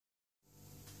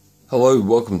Hello,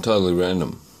 welcome Totally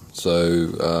Random. So,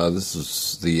 this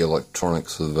is the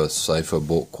electronics of a safe I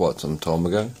bought quite some time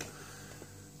ago.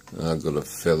 I got a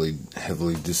fairly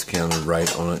heavily discounted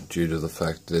rate on it due to the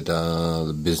fact that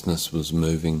the business was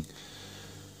moving.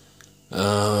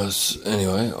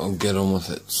 Anyway, I'll get on with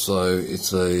it. So,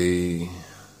 it's I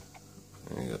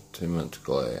got too much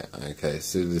glare. Okay,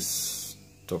 see this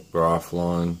stock graph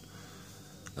line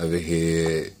over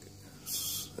here.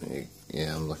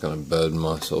 Yeah, I'm not going to burden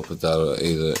myself with that or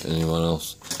either anyone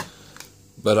else.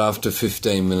 But after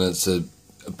 15 minutes, it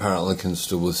apparently can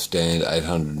still withstand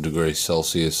 800 degrees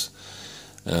Celsius.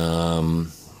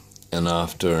 And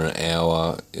after an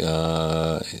hour,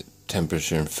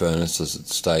 temperature in furnace, as it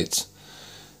states,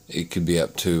 it could be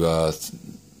up to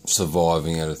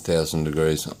surviving at 1,000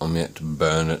 degrees. I'm yet to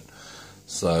burn it.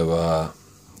 So,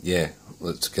 yeah,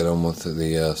 let's get on with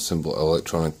the simple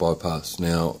electronic bypass.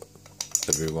 Now,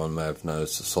 everyone may have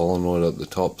noticed a solenoid at the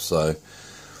top, so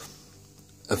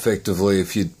effectively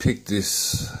if you'd pick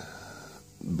this,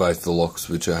 both the locks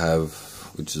which I have,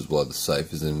 which is why the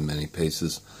safe is in many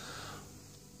pieces,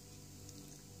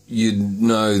 you'd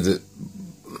know that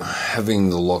having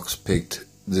the locks picked,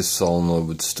 this solenoid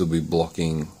would still be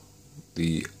blocking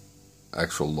the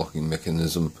actual locking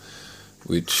mechanism,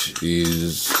 which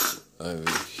is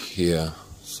over here.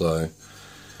 So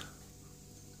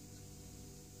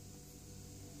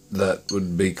that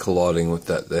would be colliding with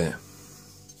that there.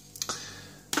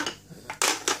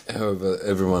 However,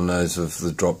 everyone knows of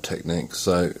the drop technique,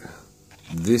 so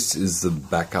this is the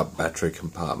backup battery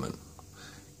compartment.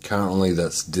 Currently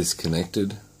that's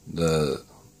disconnected, the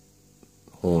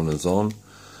horn is on,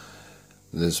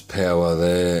 there's power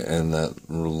there, and that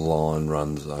line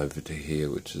runs over to here,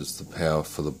 which is the power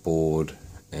for the board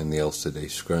and the LCD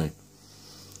screen.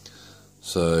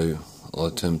 So I'll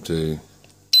attempt to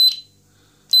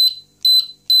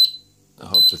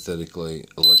hypothetically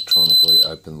electronically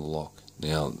open the lock.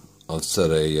 Now I've set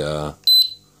a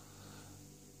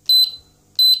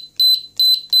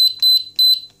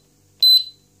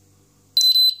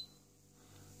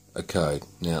code.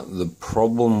 Now the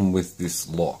problem with this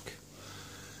lock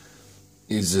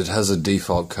is it has a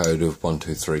default code of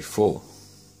 1234.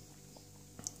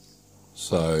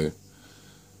 So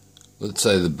let's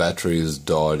say the battery has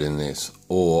died in this,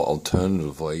 or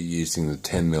alternatively using the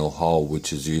 10mm hole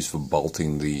which is used for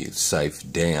bolting the safe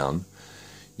down,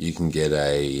 you can get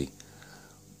a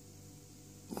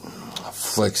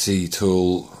flexi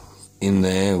tool in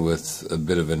there with a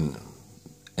bit of an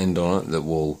end on it that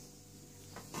will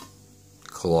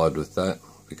collide with that,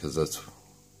 because that's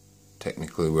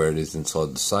technically where it is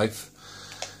inside the safe,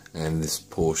 and this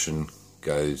portion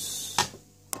goes,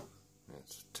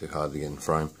 it's too hard to get in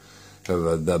frame.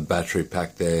 However, the battery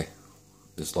pack there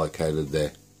is located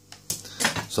there.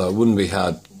 So it wouldn't be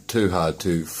too hard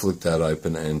to flick that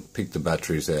open and pick the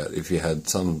batteries out if you had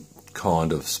some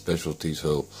kind of specialty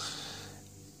tool.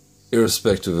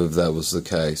 Irrespective of that was the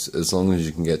case, as long as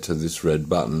you can get to this red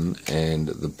button and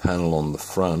the panel on the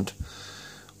front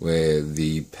where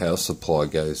the power supply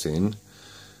goes in,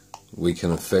 we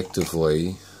can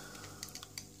effectively,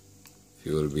 if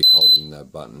you were to be holding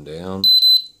that button down,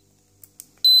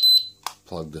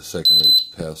 plug the secondary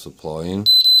power supply in,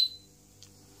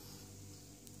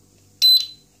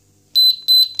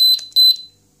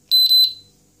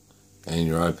 and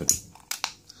you're open.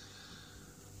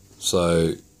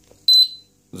 So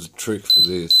the trick for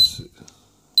this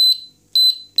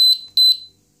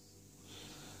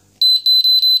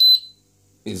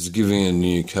is giving a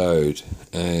new code,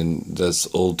 and that's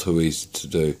all too easy to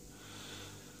do,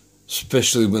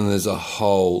 especially when there's a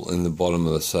hole in the bottom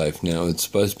of the safe. Now it's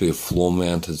supposed to be a floor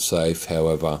mounted safe,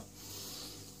 however,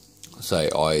 say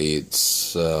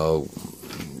it's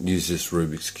use this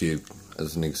Rubik's Cube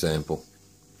as an example.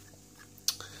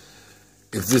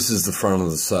 If this is the front of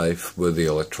the safe where the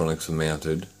electronics are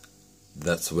mounted,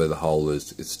 that's where the hole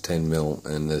is. It's 10mm,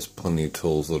 and there's plenty of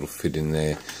tools that'll fit in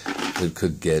there that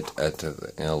could get at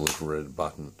our little red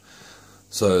button.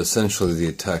 So essentially the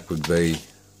attack would be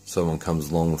someone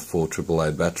comes along with 4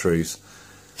 AAA batteries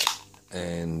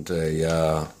and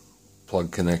a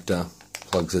plug connector,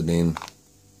 plugs it in,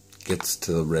 gets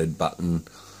to the red button,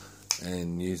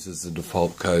 and uses the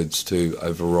default codes to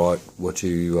overwrite what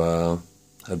you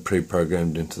had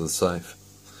pre-programmed into the safe.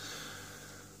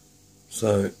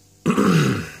 So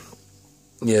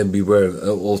yeah, beware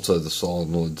of also the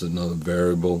solenoid's another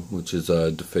variable, which is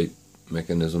a defeat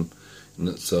mechanism in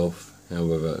itself.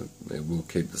 However, it will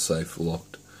keep the safe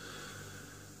locked,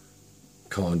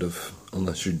 kind of,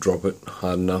 unless you drop it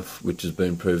hard enough, which has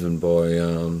been proven by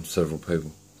several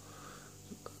people.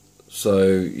 So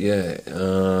yeah,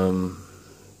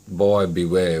 buyer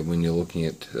beware when you're looking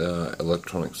at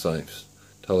electronic safes.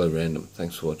 Totally random.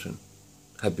 Thanks for watching.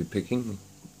 Happy picking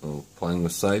or playing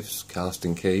with safes,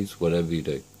 casting keys, whatever you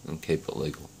do, and keep it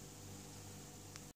legal.